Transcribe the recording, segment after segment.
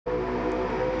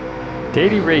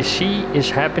Daily Race C is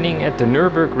happening at the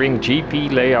Nurburgring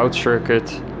GP layout circuit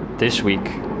this week.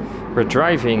 We're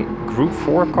driving Group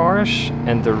 4 cars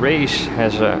and the race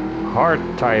has a hard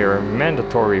tire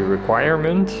mandatory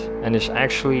requirement and is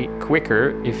actually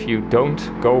quicker if you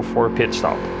don't go for a pit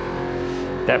stop.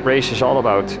 That race is all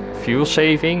about fuel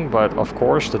saving, but of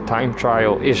course the time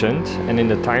trial isn't, and in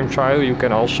the time trial you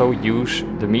can also use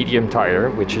the medium tire,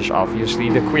 which is obviously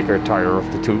the quicker tire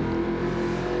of the two.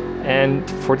 And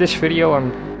for this video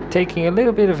I'm taking a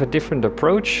little bit of a different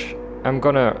approach. I'm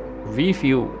gonna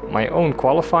review my own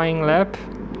qualifying lap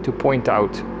to point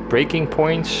out braking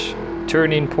points,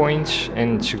 turn-in points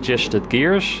and suggested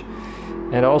gears,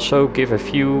 and also give a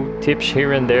few tips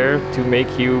here and there to make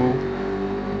you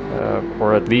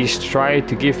or at least try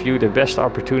to give you the best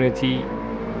opportunity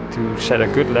to set a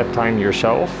good lap time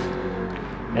yourself.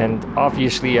 And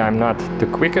obviously I'm not the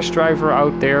quickest driver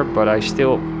out there, but I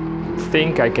still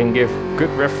think I can give good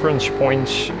reference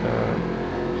points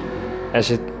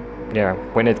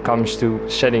when it comes to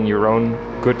setting your own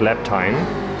good lap time.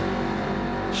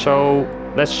 So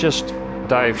let's just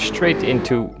dive straight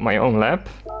into my own lap.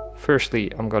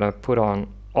 Firstly, I'm gonna put on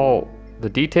all the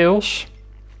details,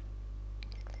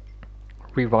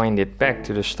 rewind it back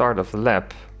to the start of the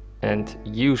lap and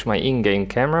use my in-game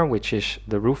camera, which is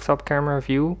the rooftop camera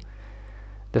view.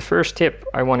 The first tip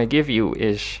I want to give you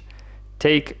is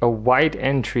take a wide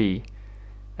entry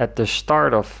at the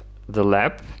start of the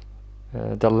lap.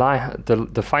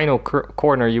 The final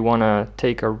corner you want to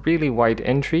take a really wide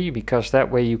entry, because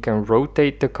that way you can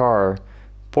rotate the car,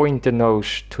 point the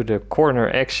nose to the corner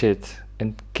exit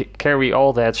and carry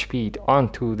all that speed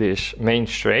onto this main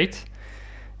straight.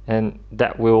 And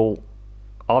that will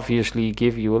obviously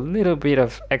give you a little bit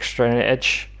of extra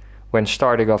edge when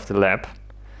starting off the lap.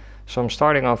 So I'm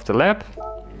starting off the lap.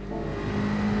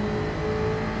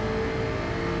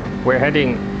 We're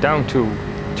heading down to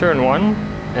turn 1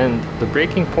 and the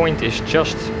braking point is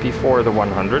just before the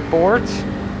 100 board.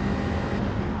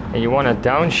 And you want to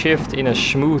downshift in a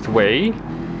smooth way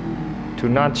to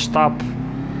not stop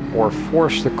or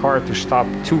force the car to stop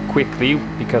too quickly,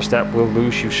 because that will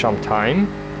lose you some time.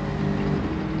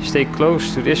 Stay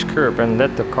close to this curb and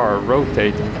let the car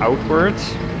rotate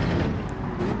outwards.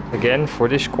 Again, for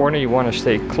this corner you want to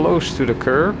stay close to the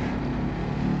curb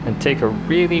and take a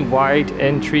really wide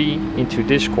entry into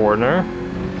this corner,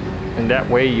 and that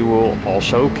way you will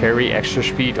also carry extra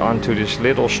speed onto this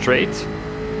little straight.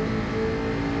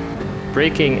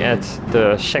 Braking at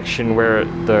the section where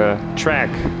the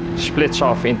track splits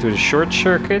off into the short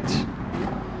circuit.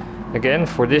 Again,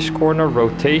 for this corner,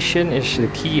 rotation is the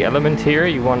key element here.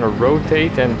 You want to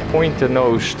rotate and point the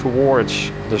nose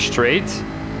towards the straight,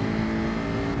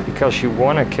 because you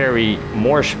want to carry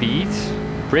more speed.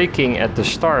 Braking at the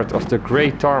start of the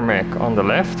gray tarmac on the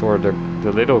left, or the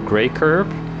little gray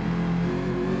curb.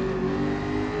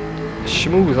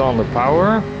 Smooth on the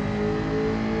power.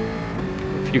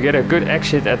 If you get a good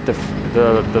exit at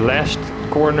the last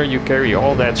corner, you carry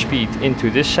all that speed into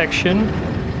this section.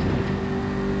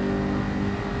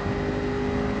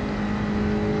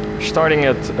 Starting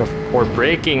at or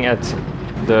braking at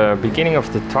the beginning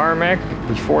of the tarmac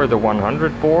before the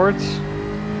 100 board.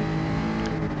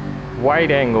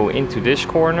 Wide angle into this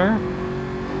corner,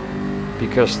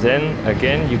 because then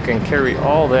again you can carry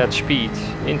all that speed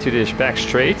into this back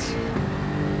straight.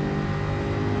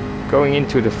 Going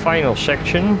into the final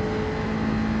section,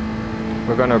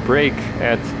 we're gonna brake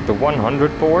at the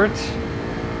 100 board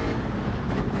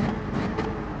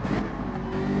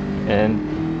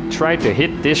and try to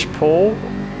hit this pole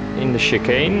in the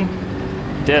chicane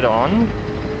dead on.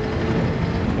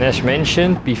 And as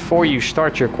mentioned, before you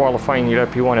start your qualifying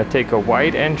lap you want to take a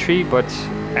wide entry, but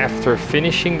after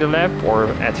finishing the lap or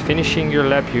at finishing your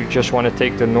lap you just want to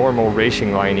take the normal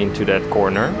racing line into that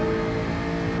corner.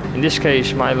 In this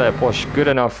case my lap was good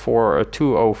enough for a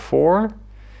 2:04,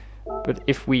 but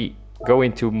if we go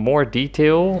into more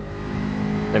detail,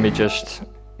 let me just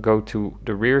go to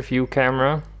the rear view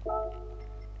camera,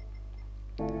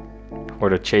 or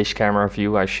the chase camera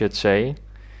view I should say.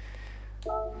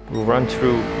 We'll run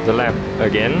through the lap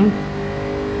again.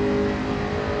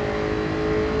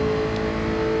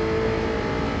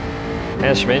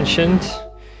 As mentioned,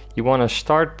 you want to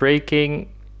start braking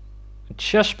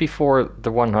just before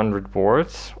the 100 board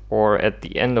or at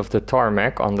the end of the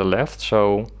tarmac on the left.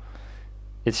 So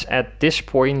it's at this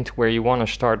point where you want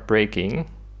to start braking.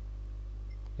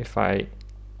 If I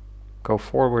go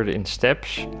forward in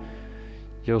steps,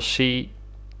 you'll see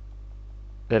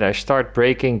that I start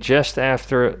braking just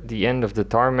after the end of the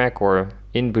tarmac, or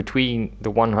in between the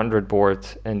 100 board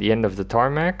and the end of the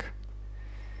tarmac.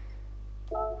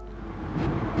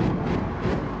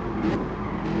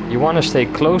 You want to stay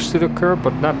close to the curb,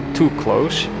 but not too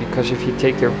close, because if you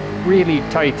take a really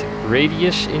tight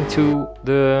radius into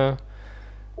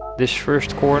this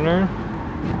first corner,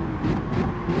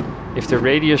 if the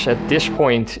radius at this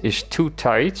point is too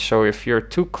tight, so if you're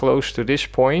too close to this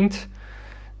point,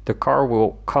 the car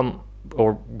will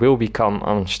become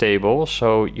unstable.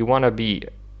 So you want to be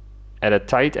at a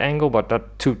tight angle, but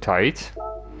not too tight.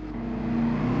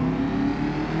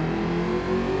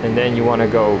 And then you want to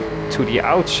go to the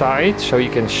outside, so you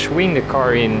can swing the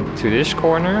car into this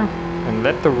corner and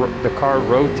let the car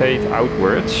rotate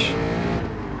outwards.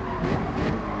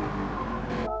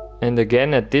 And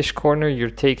again, at this corner, you're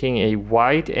taking a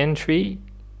wide entry,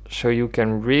 so you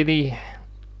can really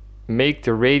make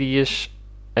the radius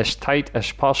as tight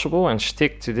as possible and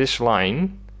stick to this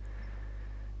line,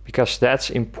 because that's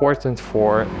important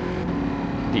for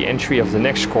the entry of the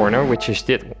next corner, which is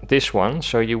this one.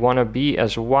 So you want to be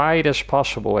as wide as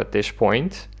possible at this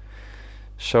point.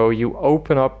 So you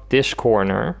open up this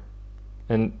corner,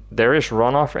 and there is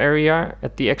runoff area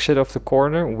at the exit of the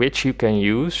corner, which you can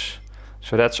use.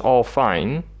 So that's all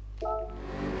fine.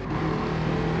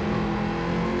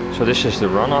 So this is the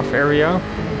runoff area.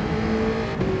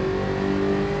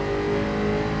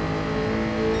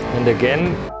 And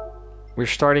again, we're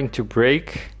starting to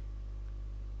brake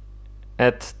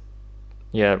at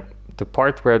the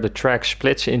part where the track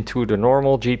splits into the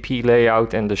normal GP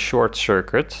layout and the short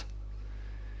circuit.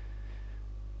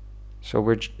 So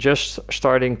we're just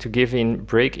starting to give in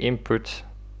brake input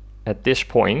at this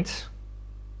point.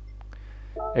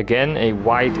 Again, a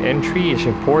wide entry is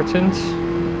important.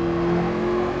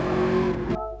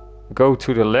 Go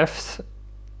to the left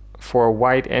for a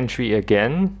wide entry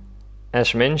again.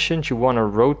 As mentioned, you want to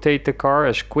rotate the car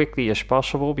as quickly as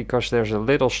possible, because there's a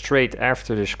little straight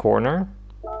after this corner.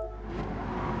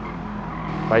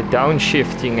 By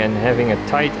downshifting and having a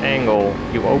tight angle,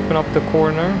 you open up the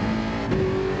corner.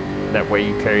 That way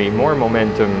you carry more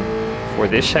momentum for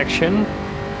this section.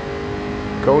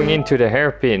 Going into the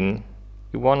hairpin,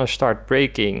 you want to start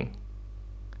braking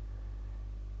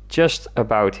just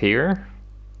about here.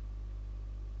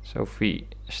 So if we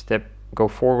go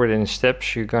forward in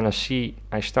steps, you're gonna see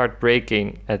I start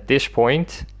braking at this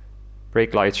point.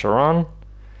 Brake lights are on.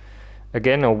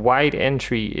 Again, a wide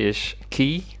entry is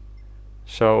key.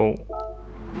 So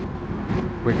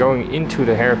we're going into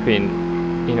the hairpin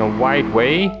in a wide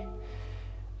way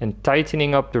and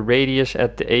tightening up the radius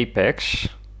at the apex,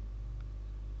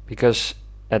 because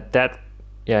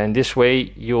in this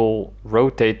way you'll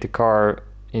rotate the car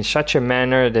in such a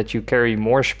manner that you carry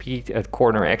more speed at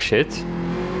corner exit.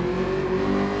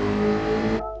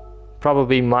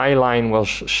 Probably my line was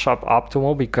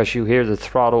suboptimal, because you hear the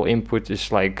throttle input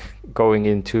is like going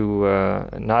into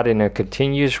not in a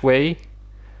continuous way,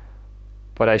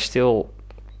 but I still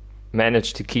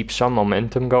managed to keep some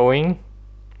momentum going.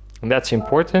 And that's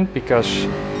important, because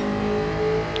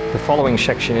the following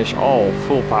section is all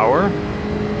full power.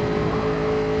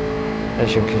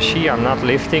 As you can see, I'm not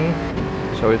lifting,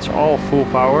 so it's all full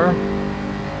power.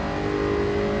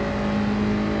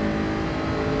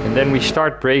 And then we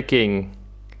start braking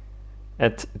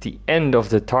at the end of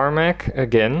the tarmac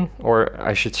again, or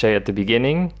I should say at the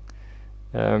beginning.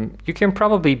 You can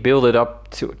probably build it up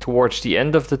towards the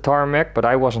end of the tarmac, but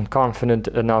I wasn't confident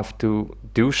enough to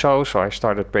do so, so I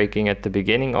started braking at the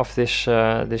beginning of this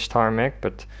tarmac,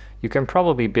 but you can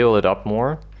probably build it up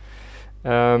more.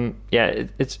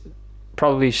 It's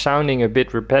probably sounding a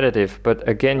bit repetitive, but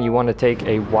again, you want to take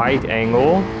a wide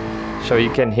angle so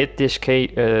you can hit this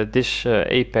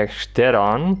apex dead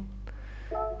on.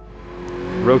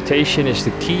 Rotation is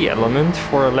the key element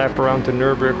for a lap around the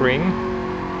Nurburgring.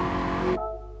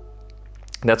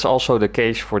 That's also the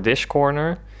case for this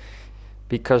corner,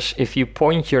 because if you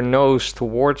point your nose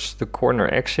towards the corner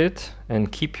exit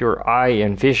and keep your eye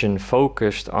and vision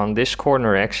focused on this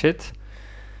corner exit,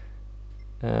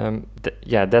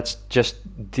 that's just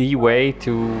the way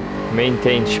to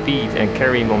maintain speed and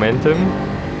carry momentum.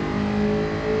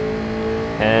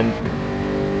 And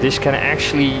this can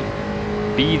actually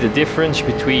be the difference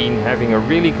between having a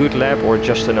really good lap or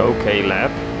just an okay lap,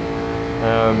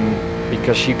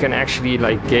 because you can actually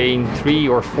gain 3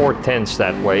 or 4 tenths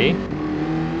that way.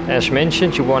 As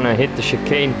mentioned, you want to hit the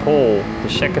chicane pole, the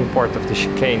second part of the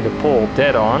chicane, the pole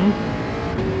dead on.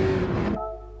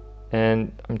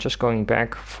 And I'm just going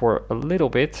back for a little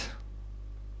bit,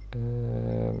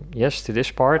 yes, to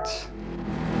this part,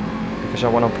 because I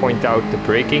want to point out the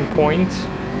braking point.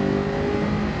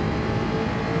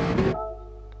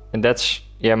 And that's,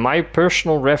 my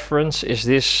personal reference is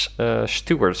this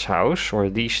steward's house, or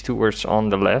these stewards on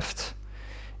the left.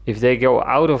 If they go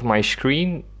out of my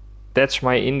screen, that's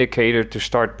my indicator to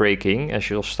start braking, as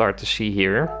you'll start to see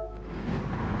here.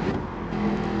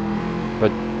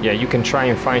 But yeah, you can try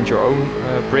and find your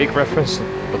own brake reference,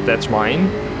 but that's mine.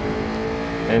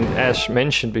 And as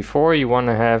mentioned before, you want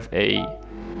to have a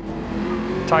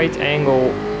tight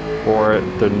angle, or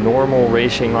the normal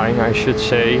racing line I should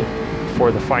say,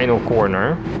 for the final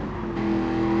corner.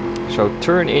 So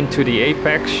turn into the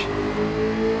apex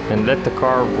and let the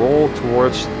car roll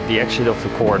towards the exit of the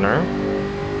corner.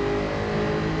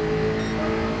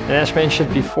 And as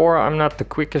mentioned before, I'm not the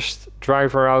quickest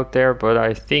driver out there, but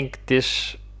I think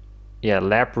this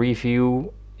lap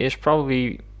review is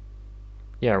probably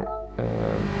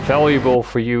valuable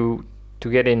for you to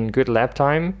get in good lap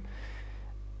time.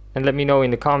 And let me know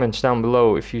in the comments down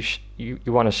below if you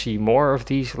want to see more of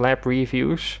these lap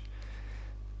reviews.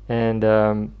 And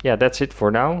yeah, that's it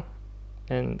for now.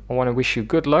 And I want to wish you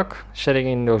good luck setting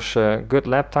in those good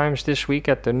lap times this week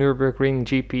at the Nurburgring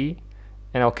GP.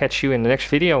 And I'll catch you in the next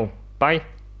video. Bye!